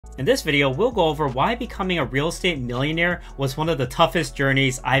In this video, we'll go over why becoming a real estate millionaire was one of the toughest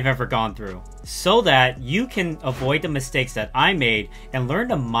journeys I've ever gone through, so that you can avoid the mistakes that I made and learn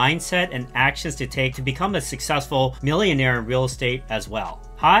the mindset and actions to take to become a successful millionaire in real estate as well.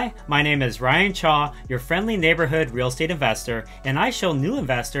 Hi, my name is Ryan Cha, your friendly neighborhood real estate investor, and I show new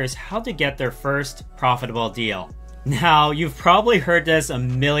investors how to get their first profitable deal. Now, you've probably heard this a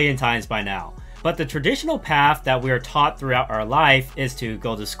million times by now, but the traditional path that we are taught throughout our life is to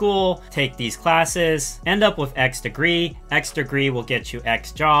go to school, take these classes, end up with X degree will get you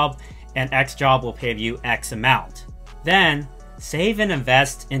X job, and X job will pay you X amount. Then, save and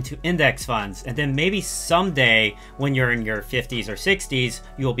invest into index funds, and then maybe someday, when you're in your 50s or 60s,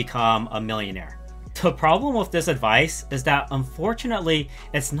 you'll become a millionaire. The problem with this advice is that unfortunately,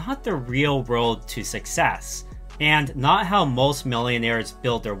 it's not the real road to success, and not how most millionaires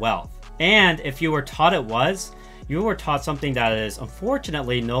build their wealth. And if you were taught it was, you were taught something that is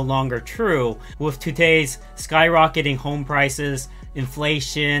unfortunately no longer true with today's skyrocketing home prices,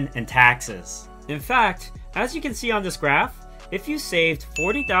 inflation, and taxes. In fact, as you can see on this graph, if you saved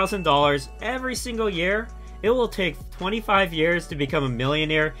 $40,000 every single year, it will take 25 years to become a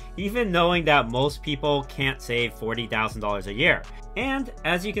millionaire, even knowing that most people can't save $40,000 a year. And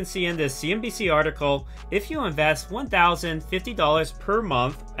as you can see in this CNBC article, if you invest $1,050 per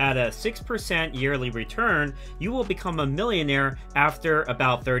month at a 6% yearly return, you will become a millionaire after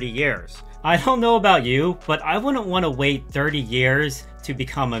about 30 years. I don't know about you, but I wouldn't want to wait 30 years to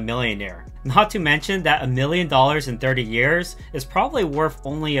become a millionaire. Not to mention that $1 million in 30 years is probably worth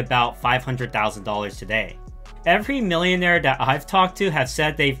only about $500,000 today. Every millionaire that I've talked to have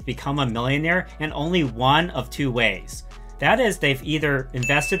said they've become a millionaire in only one of two ways. That is, they've either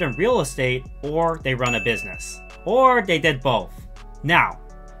invested in real estate or they run a business. Or they did both. Now,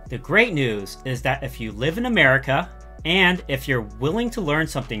 the great news is that if you live in America and if you're willing to learn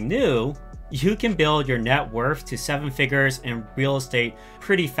something new, you can build your net worth to 7 figures in real estate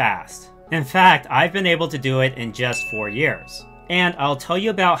pretty fast. In fact, I've been able to do it in just 4 years. And I'll tell you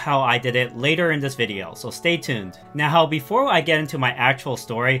about how I did it later in this video, so stay tuned. Now, before I get into my actual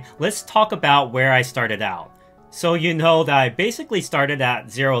story, let's talk about where I started out. So you know that I basically started at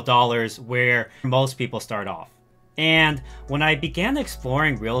 $0 where most people start off. And when I began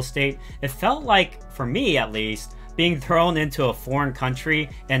exploring real estate, it felt like, for me at least, being thrown into a foreign country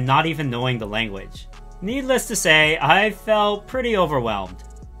and not even knowing the language. Needless to say, I felt pretty overwhelmed.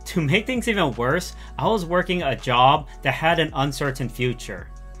 To make things even worse, I was working a job that had an uncertain future,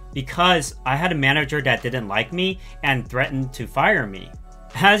 because I had a manager that didn't like me and threatened to fire me.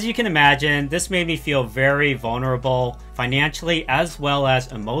 As you can imagine, this made me feel very vulnerable financially as well as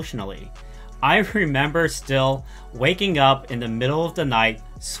emotionally. I remember still waking up in the middle of the night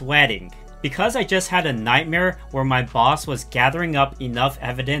sweating because I just had a nightmare where my boss was gathering up enough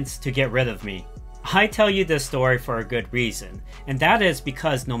evidence to get rid of me. I tell you this story for a good reason, and that is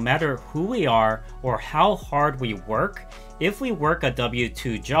because no matter who we are or how hard we work, if we work a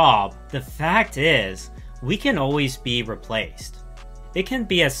W-2 job, the fact is we can always be replaced. It can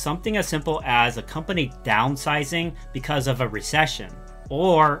be something as simple as a company downsizing because of a recession,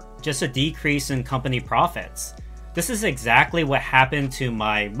 or just a decrease in company profits. This is exactly what happened to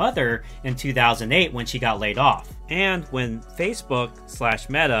my mother in 2008 when she got laid off, and when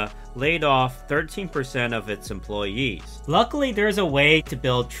Facebook/Meta laid off 13% of its employees. Luckily, there's a way to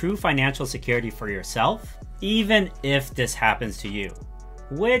build true financial security for yourself, even if this happens to you,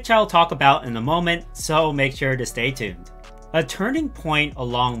 which I'll talk about in a moment, so make sure to stay tuned. A turning point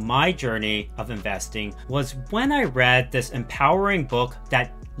along my journey of investing was when I read this empowering book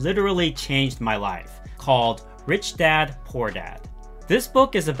that literally changed my life, called Rich Dad, Poor Dad. This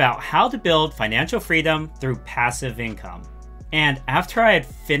book is about how to build financial freedom through passive income. And after I had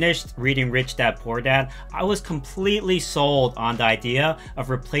finished reading Rich Dad, Poor Dad, I was completely sold on the idea of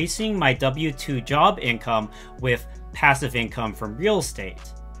replacing my W-2 job income with passive income from real estate,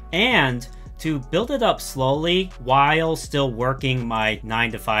 and to build it up slowly while still working my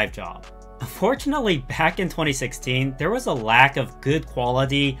 9-to-5 job. Unfortunately, back in 2016, there was a lack of good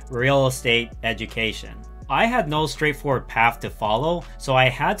quality real estate education. I had no straightforward path to follow, so I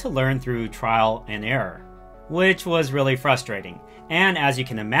had to learn through trial and error, which was really frustrating. And as you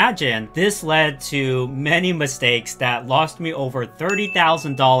can imagine, this led to many mistakes that lost me over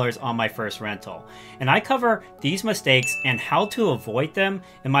 $30,000 on my first rental. And I cover these mistakes and how to avoid them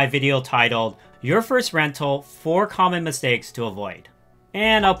in my video titled, Your First Rental, 4 Common Mistakes to Avoid.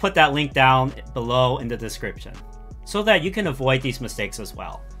 And I'll put that link down below in the description, so that you can avoid these mistakes as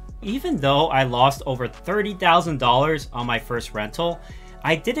well. Even though I lost over $30,000 on my first rental,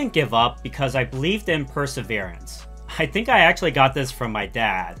 I didn't give up because I believed in perseverance. I think I actually got this from my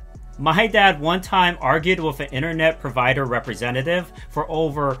dad. My dad one time argued with an internet provider representative for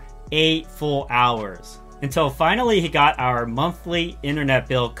over 8 full hours, until finally he got our monthly internet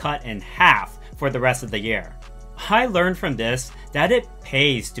bill cut in half for the rest of the year. I learned from this that it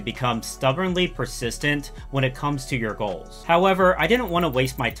pays to become stubbornly persistent when it comes to your goals. However, I didn't want to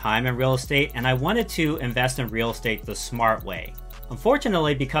waste my time in real estate, and I wanted to invest in real estate the smart way.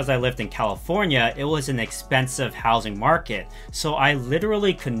 Unfortunately, because I lived in California, it was an expensive housing market, so I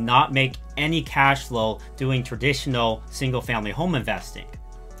literally could not make any cash flow doing traditional single-family home investing.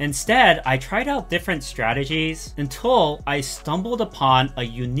 Instead, I tried out different strategies until I stumbled upon a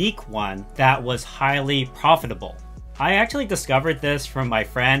unique one that was highly profitable. I actually discovered this from my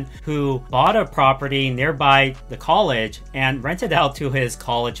friend who bought a property nearby the college and rented out to his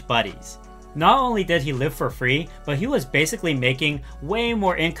college buddies. Not only did he live for free, but he was basically making way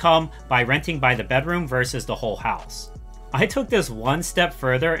more income by renting by the bedroom versus the whole house. I took this one step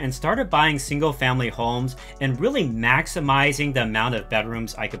further and started buying single-family homes and really maximizing the amount of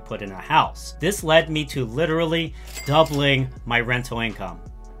bedrooms I could put in a house. This led me to literally doubling my rental income.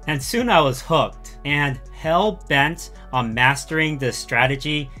 And soon I was hooked and hell-bent on mastering this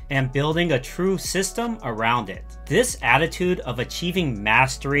strategy and building a true system around it. This attitude of achieving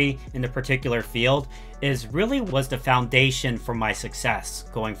mastery in a particular field really was the foundation for my success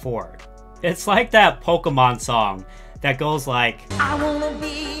going forward. It's like that Pokemon song that goes like, I wanna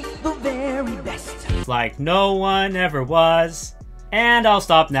be the very best, like no one ever was. And I'll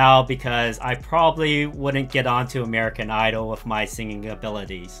stop now because I probably wouldn't get onto American Idol with my singing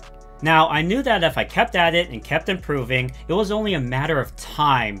abilities. Now, I knew that if I kept at it and kept improving, it was only a matter of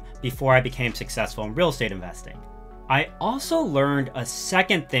time before I became successful in real estate investing. I also learned a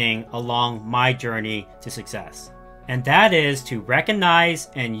second thing along my journey to success, and that is to recognize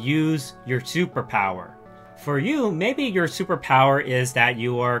and use your superpower. For you, maybe your superpower is that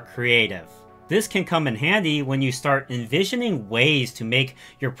you are creative. This can come in handy when you start envisioning ways to make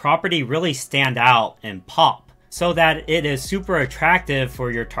your property really stand out and pop, so that it is super attractive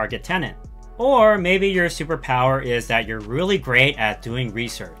for your target tenant. Or maybe your superpower is that you're really great at doing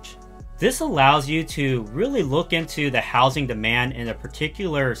research. This allows you to really look into the housing demand in a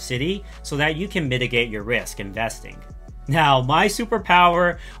particular city so that you can mitigate your risk investing. Now, my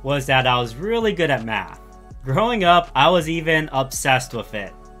superpower was that I was really good at math. Growing up, I was even obsessed with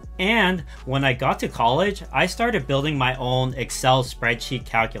it. And when I got to college, I started building my own Excel spreadsheet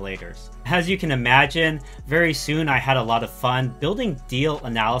calculators. As you can imagine, very soon I had a lot of fun building deal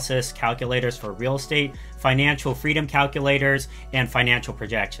analysis calculators for real estate, financial freedom calculators, and financial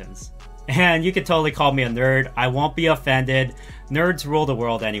projections. And you could totally call me a nerd. I won't be offended. Nerds rule the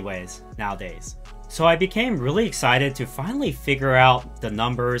world anyways, nowadays. So I became really excited to finally figure out the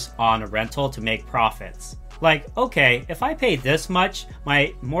numbers on a rental to make profits. Like, okay, if I pay this much,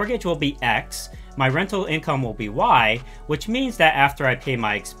 my mortgage will be X, my rental income will be Y, which means that after I pay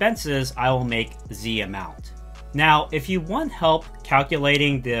my expenses, I will make Z amount. Now, if you want help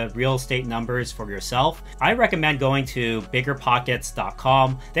calculating the real estate numbers for yourself, I recommend going to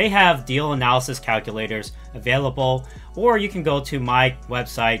biggerpockets.com. They have deal analysis calculators available, or you can go to my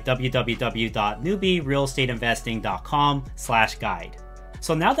website, www.newbierealestateinvesting.com/guide.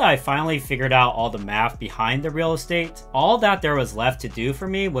 So now that I finally figured out all the math behind the real estate, all that there was left to do for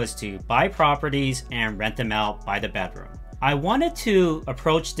me was to buy properties and rent them out by the bedroom. I wanted to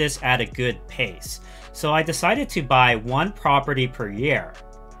approach this at a good pace, so I decided to buy one property per year.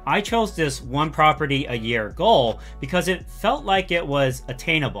 I chose this one property a year goal because it felt like it was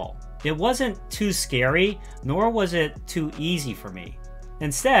attainable. It wasn't too scary, nor was it too easy for me.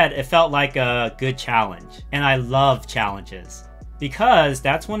 Instead, it felt like a good challenge, and I love challenges, because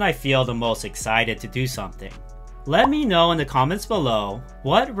that's when I feel the most excited to do something. Let me know in the comments below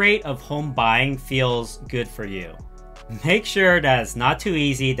what rate of home buying feels good for you. Make sure that it's not too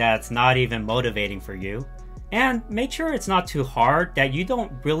easy, that it's not even motivating for you. And make sure it's not too hard, that you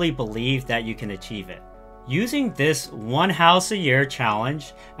don't really believe that you can achieve it. Using this one house a year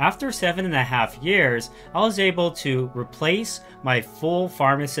challenge, after 7.5 years, I was able to replace my full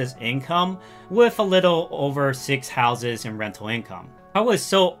pharmacist income with a little over 6 houses in rental income. I was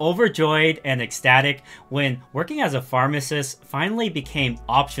so overjoyed and ecstatic when working as a pharmacist finally became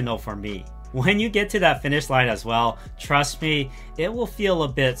optional for me. When you get to that finish line as well, trust me, it will feel a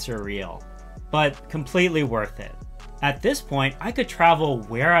bit surreal, but completely worth it. At this point, I could travel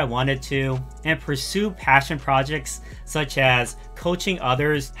where I wanted to and pursue passion projects such as coaching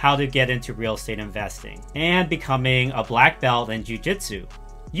others how to get into real estate investing and becoming a black belt in jiu-jitsu.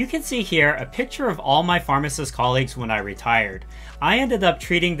 You can see here a picture of all my pharmacist colleagues when I retired. I ended up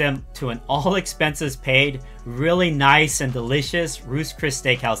treating them to an all expenses paid, really nice and delicious Ruth's Chris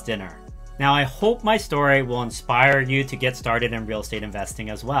Steakhouse dinner. Now I hope my story will inspire you to get started in real estate investing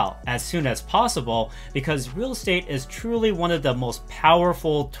as well, as soon as possible, because real estate is truly one of the most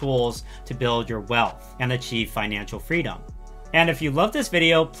powerful tools to build your wealth and achieve financial freedom. And if you love this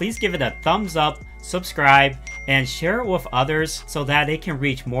video, please give it a thumbs up, subscribe, and share it with others so that it can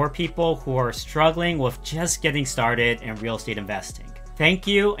reach more people who are struggling with just getting started in real estate investing. Thank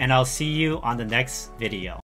you, and I'll see you on the next video.